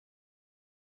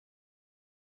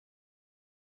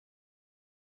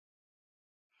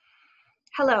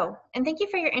Hello, and thank you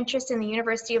for your interest in the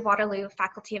University of Waterloo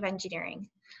Faculty of Engineering.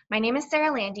 My name is Sarah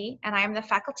Landy, and I am the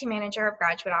Faculty Manager of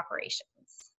Graduate Operations.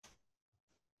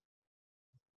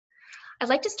 I'd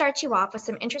like to start you off with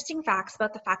some interesting facts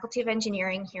about the Faculty of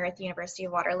Engineering here at the University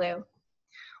of Waterloo.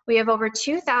 We have over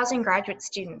 2,000 graduate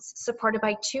students, supported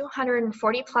by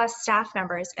 240 plus staff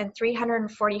members and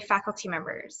 340 faculty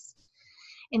members.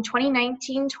 In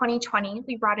 2019-2020,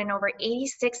 we brought in over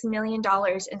 $86 million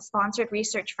in sponsored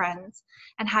research funds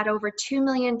and had over $2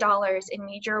 million in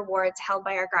major awards held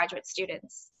by our graduate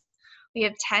students. We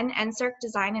have 10 NSERC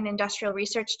Design and Industrial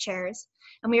Research Chairs,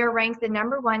 and we are ranked the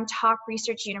 #1 top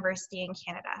research university in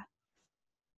Canada.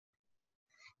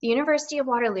 The University of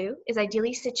Waterloo is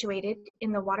ideally situated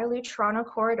in the Waterloo-Toronto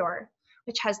corridor,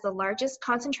 which has the largest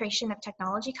concentration of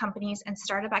technology companies and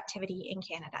startup activity in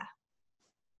Canada.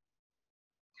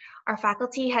 Our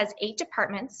faculty has 8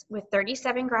 departments with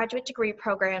 37 graduate degree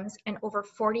programs and over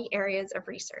 40 areas of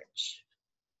research.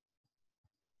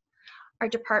 Our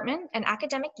department and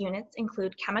academic units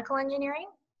include chemical engineering,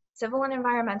 civil and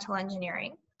environmental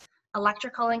engineering,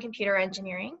 electrical and computer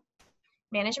engineering,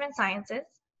 management sciences,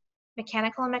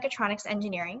 mechanical and mechatronics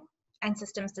engineering, and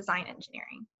systems design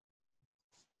engineering.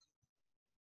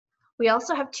 We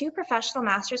also have 2 professional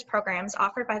master's programs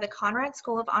offered by the Conrad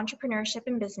School of Entrepreneurship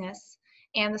and Business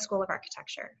and the School of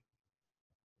Architecture.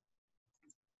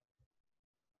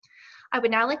 I would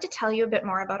now like to tell you a bit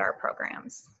more about our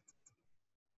programs.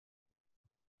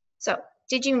 So,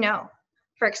 did you know?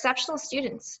 For exceptional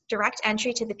students, direct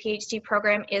entry to the PhD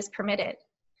program is permitted.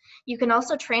 You can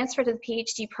also transfer to the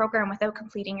PhD program without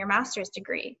completing your master's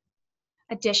degree.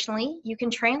 Additionally, you can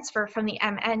transfer from the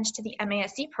MEng to the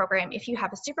MASc program if you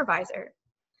have a supervisor.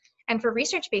 And for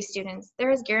research-based students,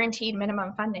 there is guaranteed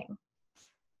minimum funding.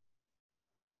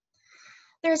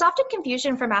 There is often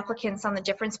confusion from applicants on the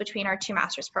difference between our 2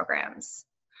 master's programs.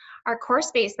 Our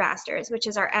course-based master's, which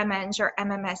is our MEng or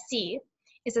MMSc,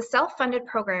 is a self-funded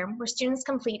program where students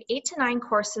complete 8 to 9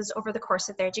 courses over the course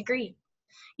of their degree.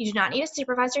 You do not need a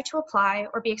supervisor to apply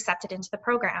or be accepted into the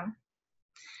program.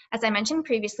 As I mentioned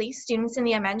previously, students in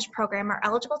the MEng program are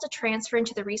eligible to transfer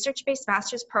into the research-based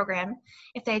master's program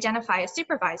if they identify a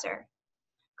supervisor.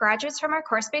 Graduates from our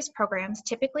course-based programs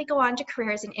typically go on to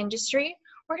careers in industry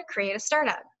or to create a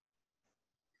startup.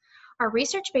 Our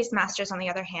research-based master's, on the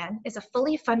other hand, is a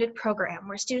fully funded program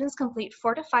where students complete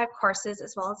 4 to 5 courses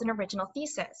as well as an original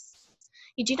thesis.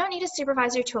 You do not need a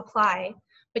supervisor to apply,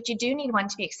 but you do need one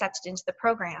to be accepted into the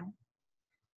program.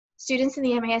 Students in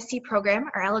the MASc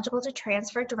program are eligible to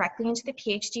transfer directly into the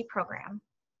PhD program.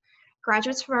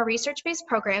 Graduates from our research-based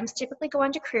programs typically go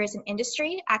on to careers in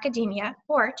industry, academia,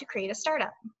 or to create a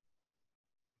startup.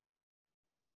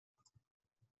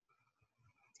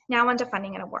 Now on to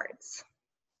funding and awards.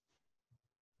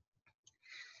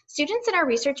 Students in our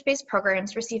research-based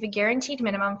programs receive a guaranteed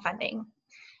minimum funding.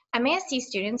 MASc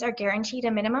students are guaranteed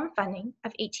a minimum funding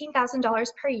of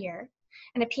 $18,000 per year,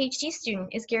 and a PhD student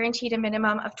is guaranteed a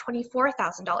minimum of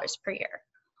 $24,000 per year,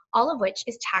 all of which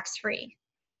is tax-free.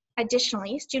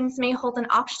 Additionally, students may hold an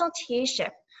optional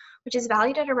TA-ship, which is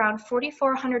valued at around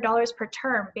 $4,400 per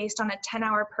term based on a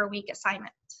 10-hour per week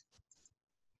assignment.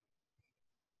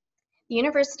 The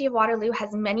University of Waterloo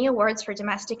has many awards for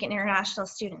domestic and international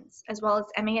students, as well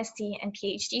as MASc and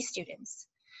PhD students.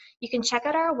 You can check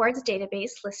out our awards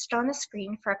database listed on the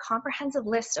screen for a comprehensive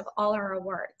list of all our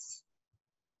awards.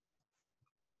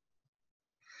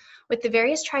 With the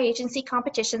various tri-agency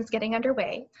competitions getting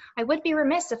underway, I would be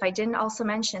remiss if I didn't also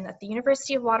mention that the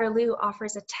University of Waterloo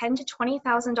offers a $10,000 to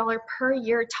 $20,000 per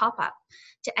year top-up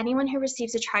to anyone who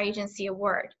receives a tri-agency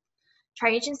award.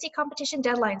 Tri-agency competition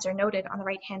deadlines are noted on the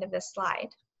right hand of this slide.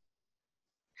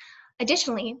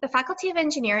 Additionally, the Faculty of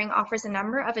Engineering offers a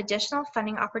number of additional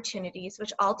funding opportunities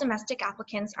which all domestic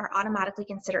applicants are automatically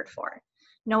considered for.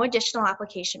 No additional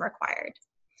application required.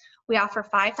 We offer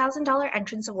 $5,000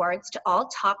 entrance awards to all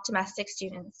top domestic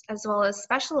students, as well as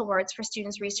special awards for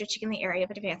students researching in the area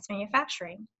of advanced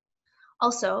manufacturing.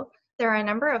 Also, there are a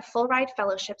number of full-ride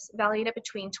fellowships valued at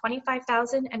between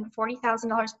 $25,000 and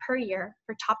 $40,000 per year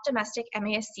for top domestic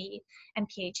MASc and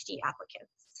PhD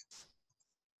applicants.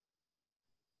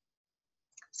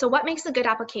 So what makes a good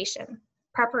application?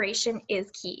 Preparation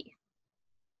is key.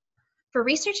 For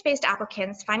research-based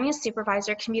applicants, finding a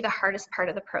supervisor can be the hardest part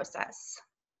of the process.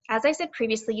 As I said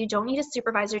previously, you don't need a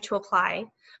supervisor to apply,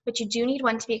 but you do need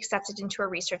one to be accepted into a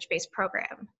research-based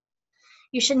program.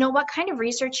 You should know what kind of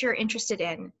research you're interested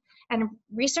in, and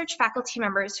research faculty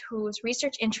members whose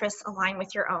research interests align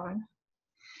with your own.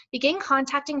 Begin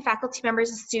contacting faculty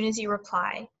members as soon as you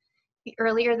reply. The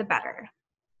earlier, the better.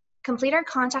 Complete our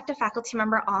Contact a Faculty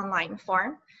Member online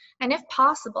form, and if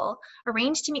possible,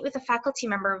 arrange to meet with a faculty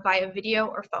member via video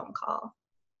or phone call.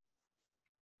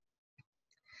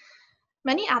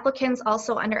 Many applicants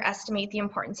also underestimate the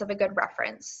importance of a good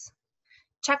reference.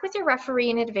 Check with your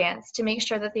referee in advance to make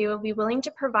sure that they will be willing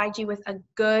to provide you with a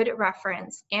good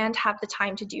reference and have the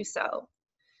time to do so.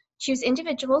 Choose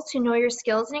individuals who know your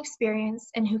skills and experience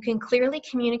and who can clearly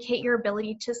communicate your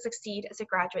ability to succeed as a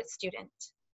graduate student.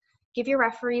 Give your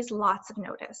referees lots of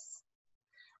notice.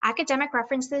 Academic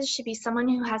references should be someone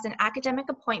who has an academic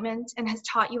appointment and has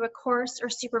taught you a course or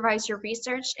supervised your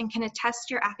research and can attest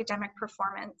your academic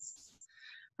performance.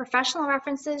 Professional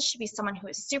references should be someone who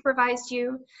has supervised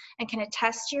you and can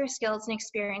attest to your skills and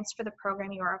experience for the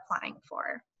program you are applying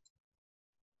for.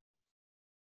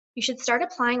 You should start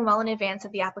applying well in advance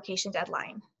of the application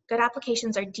deadline. Good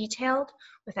applications are detailed,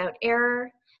 without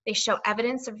error. They show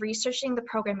evidence of researching the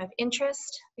program of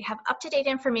interest. They have up-to-date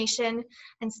information,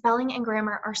 and spelling and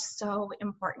grammar are so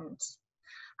important.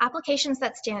 Applications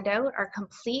that stand out are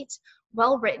complete,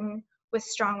 well-written, with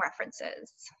strong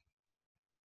references.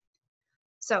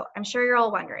 So I'm sure you're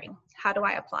all wondering, how do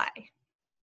I apply?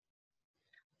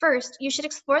 First, you should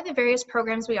explore the various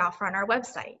programs we offer on our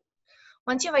website.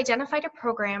 Once you've identified a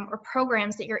program or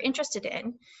programs that you're interested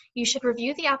in, you should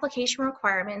review the application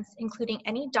requirements, including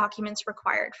any documents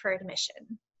required for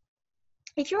admission.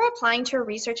 If you're applying to a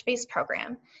research-based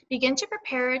program, begin to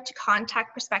prepare to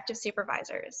contact prospective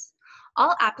supervisors.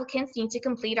 All applicants need to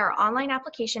complete our online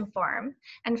application form,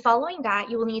 and following that,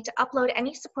 you will need to upload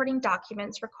any supporting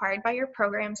documents required by your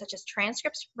program, such as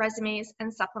transcripts, resumes,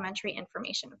 and supplementary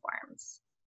information forms.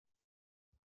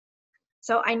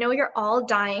 So I know you're all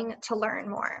dying to learn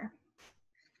more.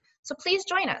 So please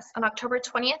join us on October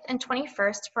 20th and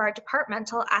 21st for our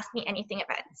departmental Ask Me Anything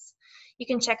events. You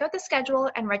can check out the schedule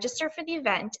and register for the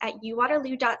event at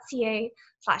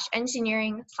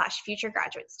uwaterloo.ca/engineering/future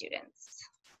graduate students.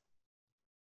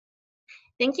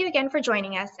 Thank you again for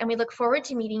joining us, and we look forward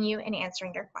to meeting you and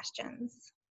answering your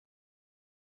questions.